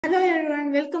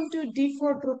and welcome to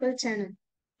D4Drupal channel.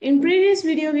 In previous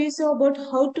video, we saw about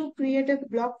how to create a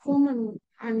block form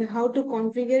and how to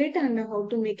configure it and how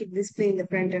to make it display in the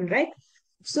front end, right?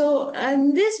 So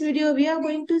in this video, we are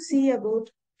going to see about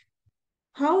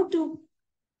how to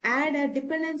add a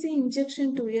dependency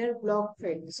injection to your block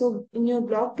file. So in your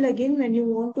block plugin, when you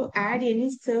want to add any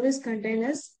service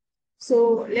containers,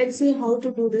 so let's see how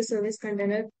to do the service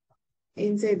container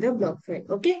inside the block file.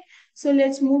 Okay, so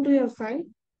let's move to your file.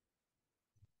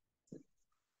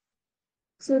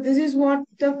 So this is what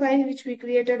the file which we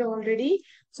created already.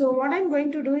 So what I'm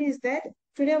going to do is that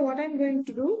today what I'm going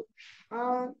to do,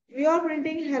 we are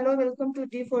printing hello, welcome to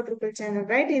D4Drupal channel,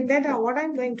 right? In that what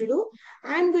I'm going to do,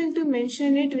 I'm going to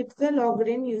mention it with the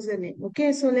login username.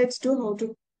 Okay, so let's do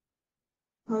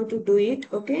how to do it.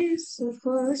 Okay, so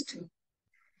first,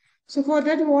 so for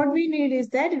that what we need is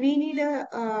that we need a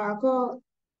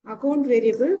account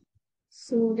variable.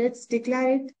 So let's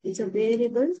declare it. It's a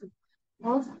variable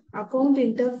of account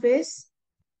interface.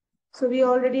 So we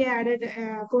already added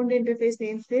account interface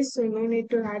namespace, so no need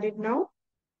to add it now.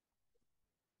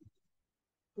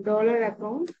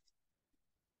 $account.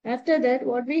 After that,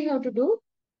 what we have to do?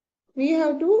 We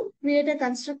have to create a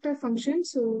constructor function.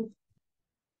 So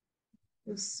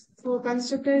for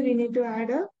constructor, we need to add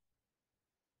a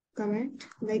comment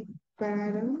like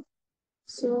param.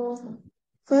 So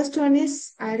first one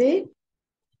is array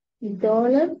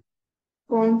dollar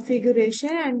configuration,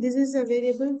 and this is a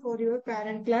variable for your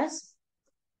parent class.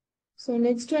 So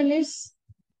next one is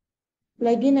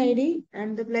plugin ID,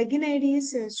 and the plugin ID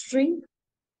is a string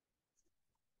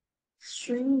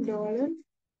dollar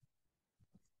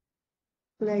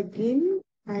plugin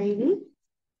ID.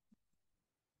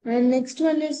 And next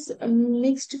one is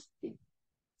mixed,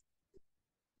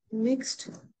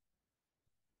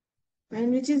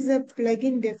 and which is the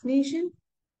plugin definition.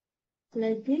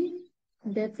 Plugin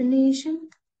definition.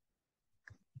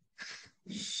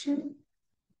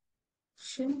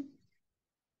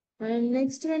 And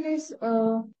next one is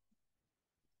the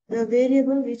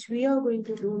variable which we are going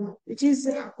to do now, which is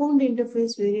the account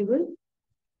interface variable.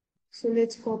 So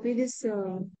let's copy this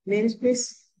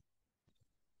namespace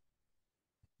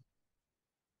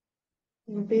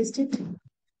and paste it.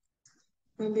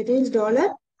 And it is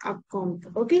 $account,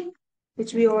 okay,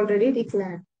 which we already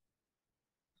declared.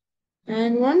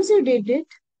 And once you did it,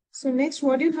 so next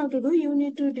what you have to do, you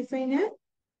need to define a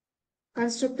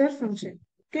constructor function.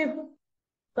 Okay,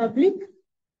 public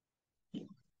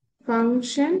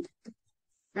function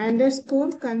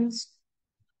underscore construct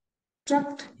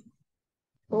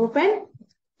open.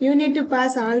 You need to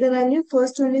pass all the value.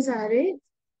 First one is array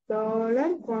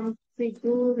dollar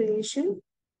configuration,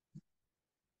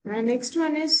 and next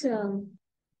one is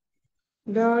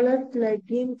dollar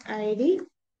plugin ID,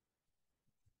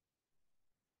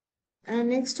 and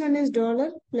next one is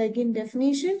dollar plugin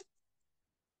definition.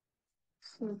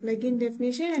 So plugin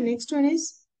definition, and next one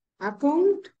is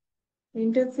account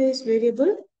interface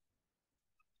variable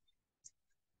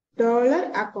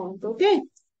 $account. Okay,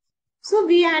 so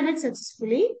we added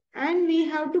successfully, and we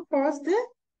have to pass the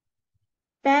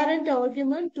parent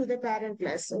argument to the parent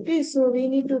class. Okay, so we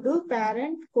need to do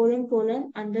parent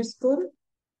underscore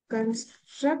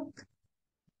construct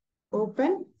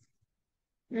open,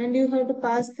 and you have to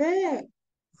pass the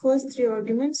first three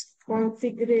arguments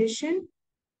configuration,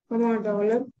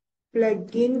 dollar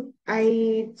plugin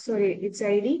it's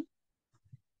ID,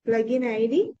 plugin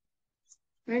ID,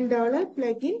 and dollar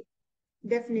plugin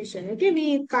definition. Okay,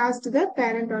 we cast the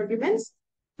parent arguments.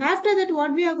 After that,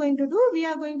 what we are going to do? We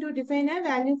are going to define a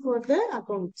value for the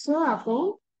account. So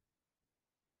account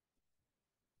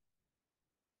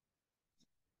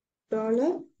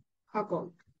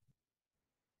 $account.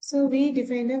 So we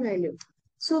define a value.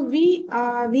 So we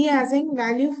assign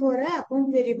value for a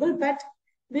account variable, but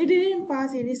we didn't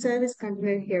pass any service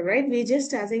container here, right? We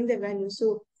just assign the value.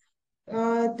 So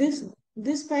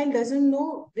this file doesn't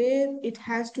know where it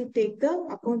has to take the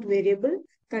account variable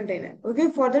container.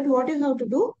 Okay, for that what you have to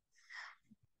do?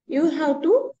 You have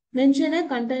to mention a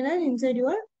container inside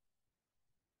your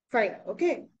file.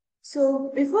 Okay,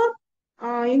 so before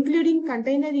including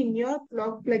container in your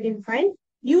blog plugin file,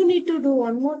 you need to do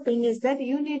one more thing, is that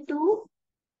you need to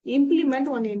implement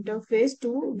one interface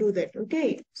to do that.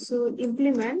 Okay, so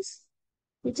implements,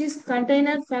 which is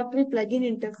container factory plugin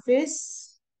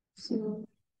interface. So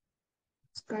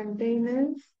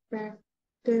container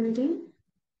factory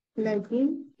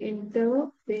plugin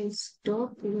interface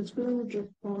dot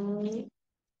Drupal.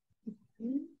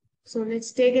 So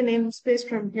let's take a namespace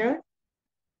from here.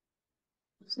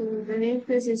 So the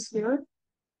namespace is here.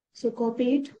 So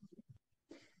copy it.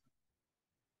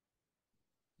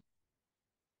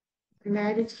 and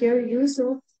add it here. Use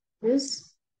of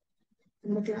this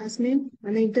and the class name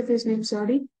and the interface name.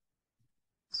 Sorry.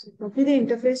 So copy the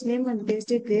interface name and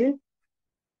paste it there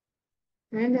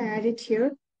and add it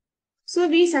here. So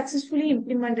we successfully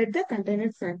implemented the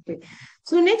container factory.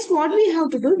 So next what we have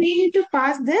to do, we need to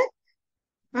pass the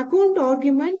account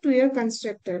argument to your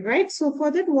constructor, right? So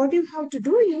for that, what you have to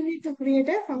do, you need to create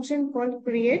a function called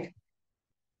create.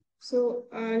 So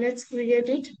let's create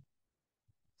it.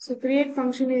 So create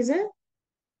function is a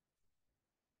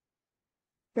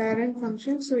parent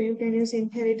function. So you can use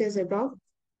inherit as a dog.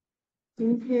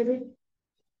 Inherit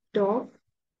dog.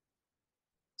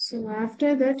 So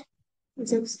after that,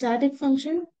 it's a static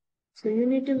function. So you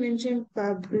need to mention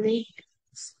public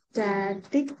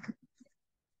static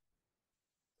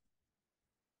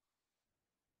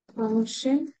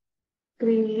function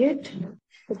create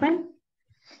open.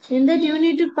 In that you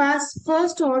need to pass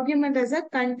first argument as a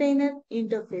container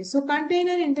interface. So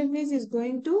container interface is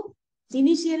going to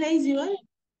initialize your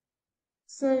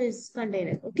service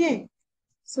container. Okay.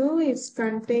 So it's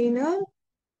container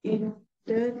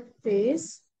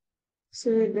interface. So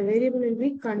the variable will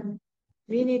be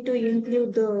we need to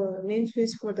include the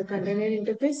namespace for the container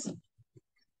interface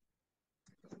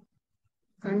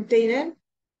container.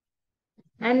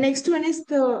 And next one is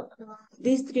the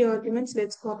these three arguments.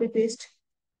 Let's copy paste.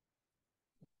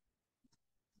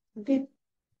 Okay.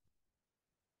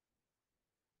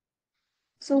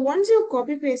 So once you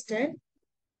copy pasted,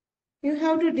 you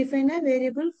have to define a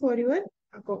variable for your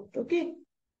account. Okay.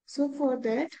 So for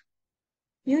that,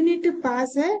 you need to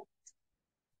pass a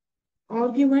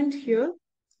argument here.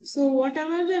 So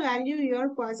whatever the value you are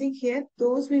passing here,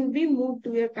 those will be moved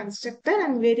to your constructor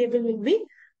and variable will be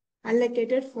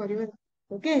allocated for your.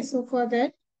 Okay. So for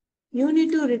that, you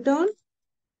need to return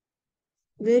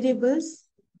variables,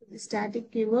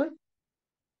 static keyword.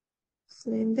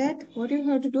 So in that, what you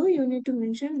have to do, you need to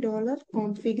mention dollar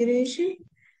configuration.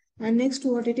 And next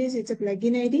what it is, it's a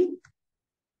plugin ID.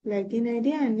 Plugin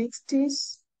ID and next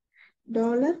is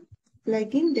dollar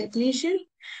plugin definition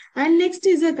and next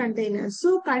is a container.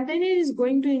 So container is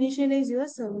going to initialize your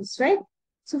service, right?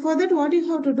 So for that what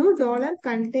you have to do, dollar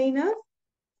container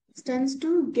stands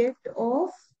to get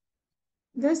off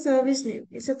the service name.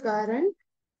 It's a current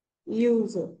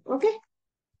user. Okay.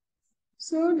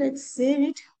 So let's save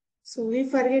it. So we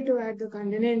forget to add the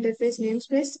container interface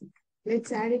namespace.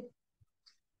 Let's add it.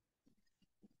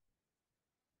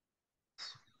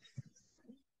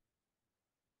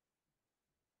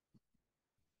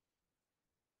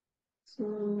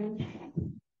 So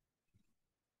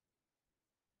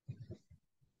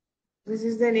this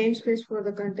is the namespace for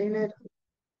the container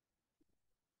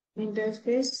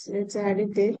interface. Let's add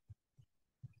it there.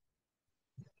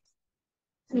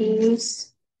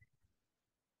 Is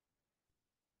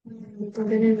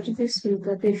container interface will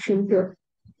copy filter.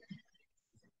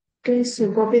 Okay,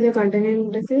 so copy the container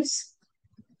interface.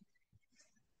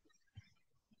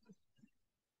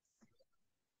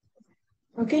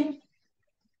 Okay,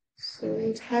 so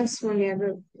it has one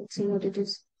error. Let's see what it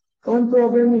is. One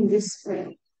problem in this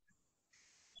file.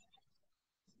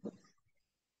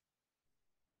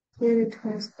 Here it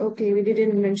has. Okay, we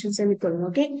didn't mention semicolon.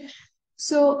 Okay,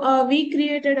 so we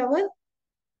created our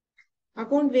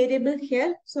account variable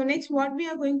here. So next what we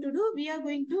are going to do, we are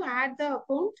going to add the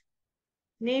account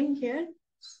name here.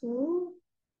 So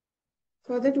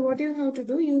for that what you have to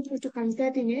do, you have to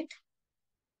concatenate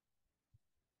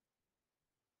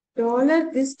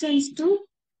dollar distance to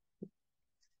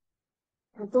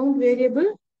account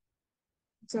variable.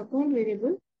 It's account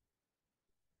variable.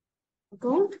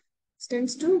 Account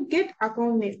tends to get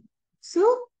account name.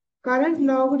 So current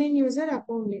logged in user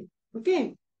account name.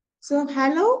 Okay. So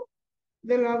hello,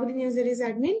 the logged in user is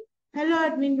admin. Hello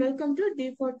admin, welcome to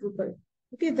D4Drupal.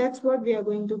 Okay, that's what we are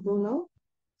going to do now.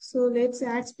 So let's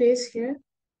add space here.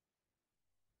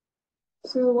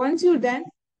 So once you're done,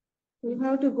 you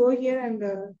have to go here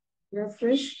and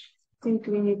refresh. I think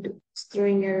we need to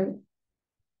throwing error.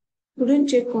 Couldn't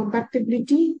check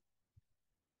compatibility.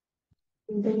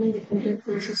 Internal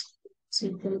interfaces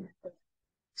simple.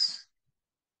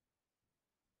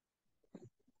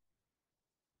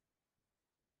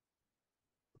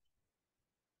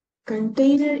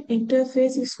 Container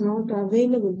interface is not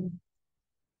available.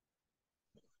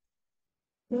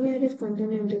 No added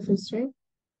container interface, right?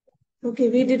 Okay,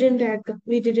 we didn't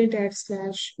add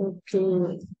slash.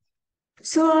 Okay.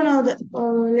 So now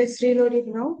let's reload it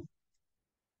now.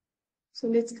 So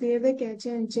let's clear the cache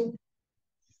and check.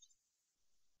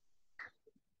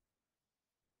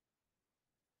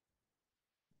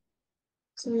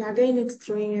 So again it's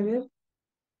throwing error.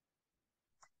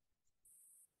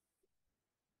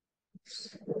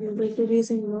 We'll go to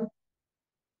reason what.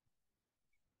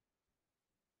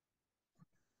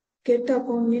 get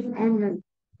appointment online.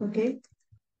 Okay.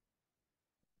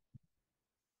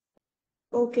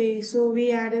 Okay. So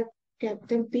we added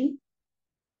capital P.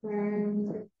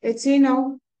 And let's see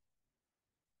now.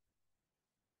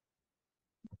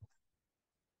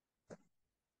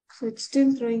 So it's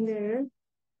still throwing the error.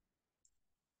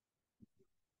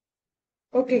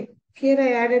 Okay. Here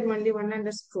I added only one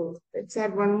underscore. Let's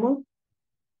add one more.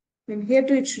 And here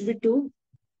too it should be two.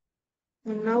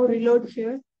 And now reload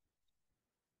here.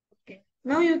 Okay.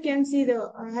 Now you can see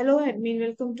the hello admin,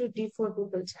 welcome to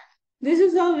D4Drupal chat. This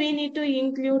is how we need to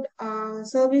include a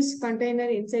service container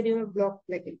inside your block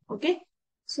plugin. Okay.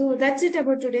 So that's it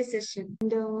about today's session.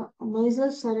 And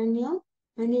myself Saranya,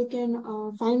 and you can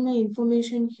find my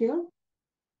information here.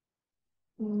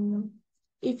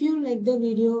 If you like the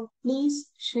video,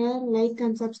 please share, like,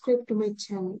 and subscribe to my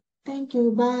channel. Thank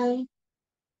you. Bye.